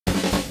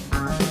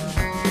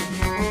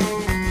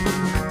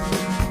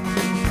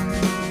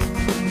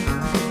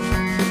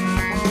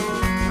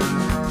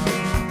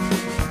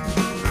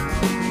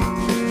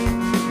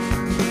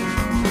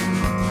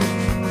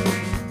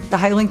The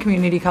Highland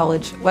Community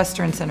College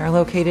Western Center,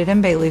 located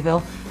in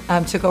Baileyville,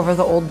 took over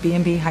the old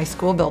B&B High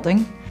School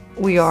building.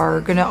 We are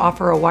going to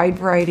offer a wide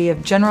variety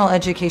of general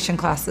education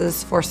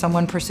classes for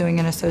someone pursuing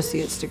an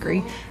associate's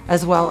degree,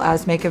 as well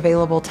as make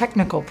available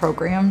technical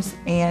programs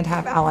and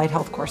have allied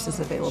health courses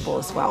available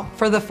as well.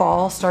 For the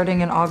fall, starting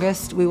in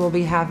August, we will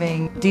be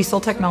having diesel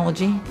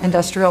technology,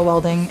 industrial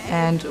welding,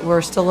 and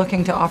we're still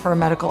looking to offer a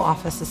medical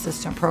office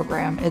assistant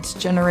program. It's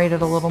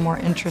generated a little more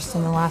interest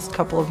in the last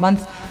couple of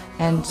months,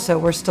 and so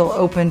we're still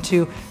open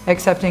to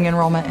accepting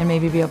enrollment and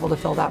maybe be able to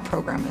fill that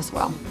program as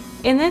well.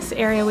 In this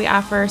area, we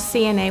offer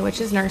CNA,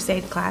 which is nurse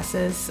aid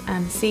classes,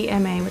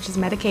 CMA, which is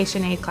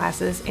medication aid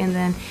classes, and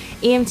then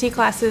EMT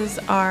classes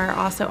are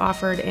also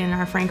offered in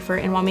our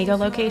Frankfort and Wamego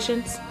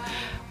locations.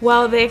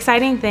 Well, the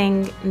exciting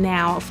thing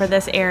now for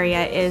this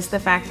area is the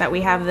fact that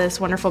we have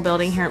this wonderful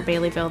building here at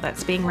Baileyville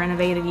that's being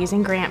renovated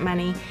using grant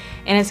money,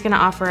 and it's going to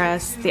offer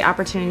us the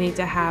opportunity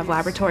to have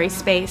laboratory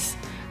space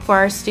for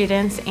our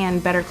students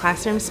and better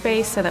classroom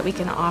space so that we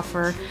can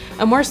offer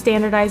a more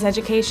standardized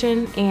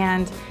education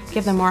and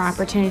give them more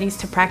opportunities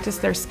to practice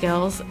their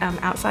skills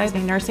outside the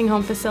nursing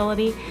home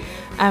facility,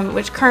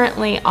 which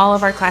currently all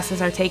of our classes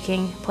are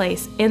taking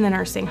place in the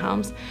nursing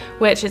homes,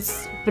 which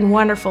it's been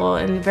wonderful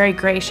and very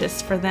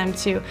gracious for them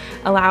to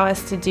allow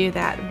us to do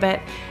that. But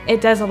it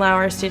does allow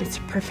our students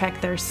to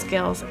perfect their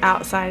skills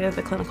outside of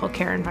the clinical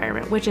care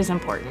environment, which is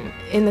important.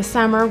 In the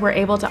summer, we're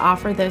able to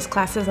offer those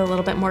classes a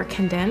little bit more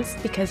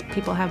condensed because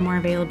people have more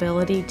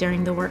availability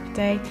during the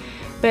workday.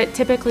 But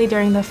typically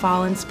during the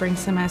fall and spring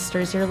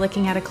semesters, you're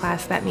looking at a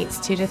class that meets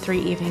 2 to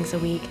 3 evenings a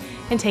week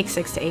and takes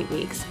 6 to 8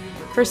 weeks.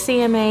 For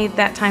CMA,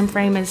 that time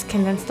frame is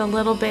condensed a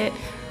little bit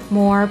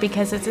more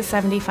because it's a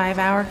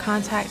 75-hour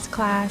contact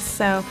class,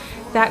 so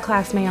that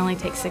class may only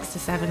take 6 to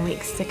 7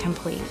 weeks to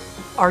complete.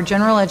 Our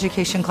general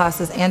education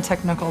classes and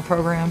technical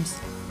programs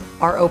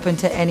are open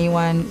to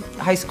anyone,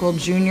 high school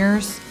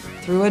juniors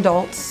through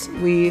adults.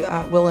 We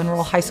will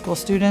enroll high school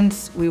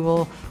students. We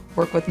will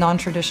work with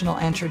non-traditional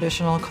and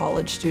traditional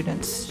college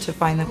students to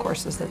find the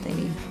courses that they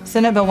need.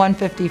 Senate Bill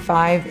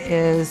 155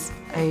 is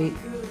a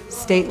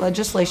state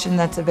legislation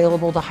that's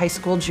available to high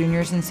school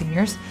juniors and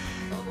seniors.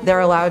 They're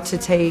allowed to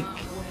take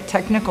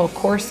technical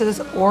courses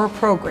or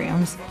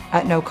programs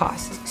at no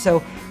cost.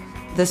 So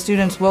the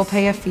students will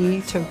pay a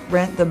fee to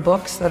rent the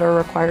books that are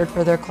required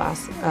for their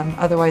class.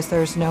 Otherwise,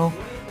 there's no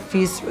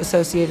fees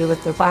associated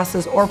with the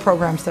classes or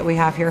programs that we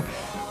have here.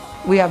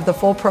 We have the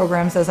full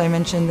programs, as I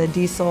mentioned, the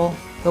diesel,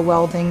 the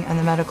welding, and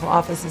the medical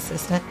office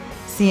assistant.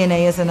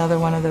 CNA is another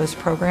one of those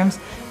programs.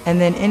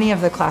 And then any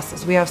of the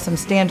classes. We have some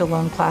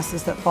standalone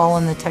classes that fall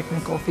in the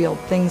technical field,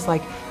 things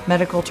like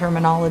medical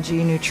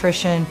terminology,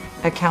 nutrition,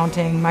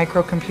 accounting,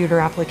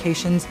 microcomputer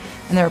applications,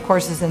 and there are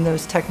courses in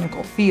those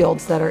technical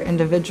fields that are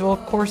individual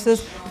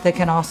courses that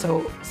can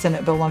also,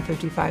 Senate Bill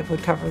 155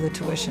 would cover the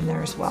tuition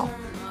there as well.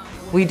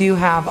 We do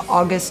have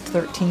August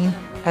 13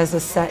 as a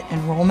set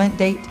enrollment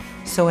date.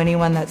 So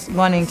anyone that's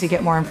wanting to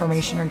get more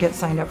information or get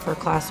signed up for a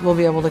class will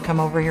be able to come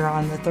over here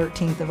on the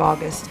 13th of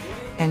August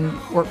and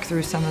work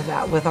through some of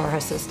that with our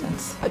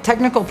assistants.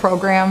 Technical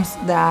programs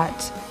that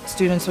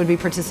students would be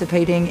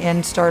participating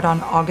in start on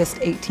August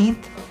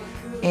 18th,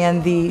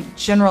 and the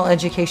general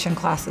education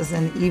classes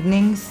in the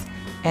evenings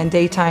and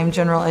daytime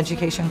general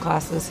education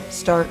classes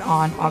start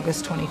on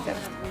August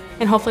 25th.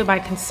 And hopefully by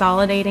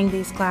consolidating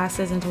these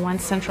classes into one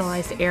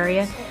centralized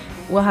area,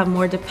 we'll have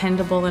more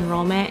dependable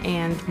enrollment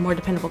and more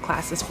dependable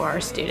classes for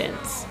our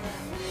students.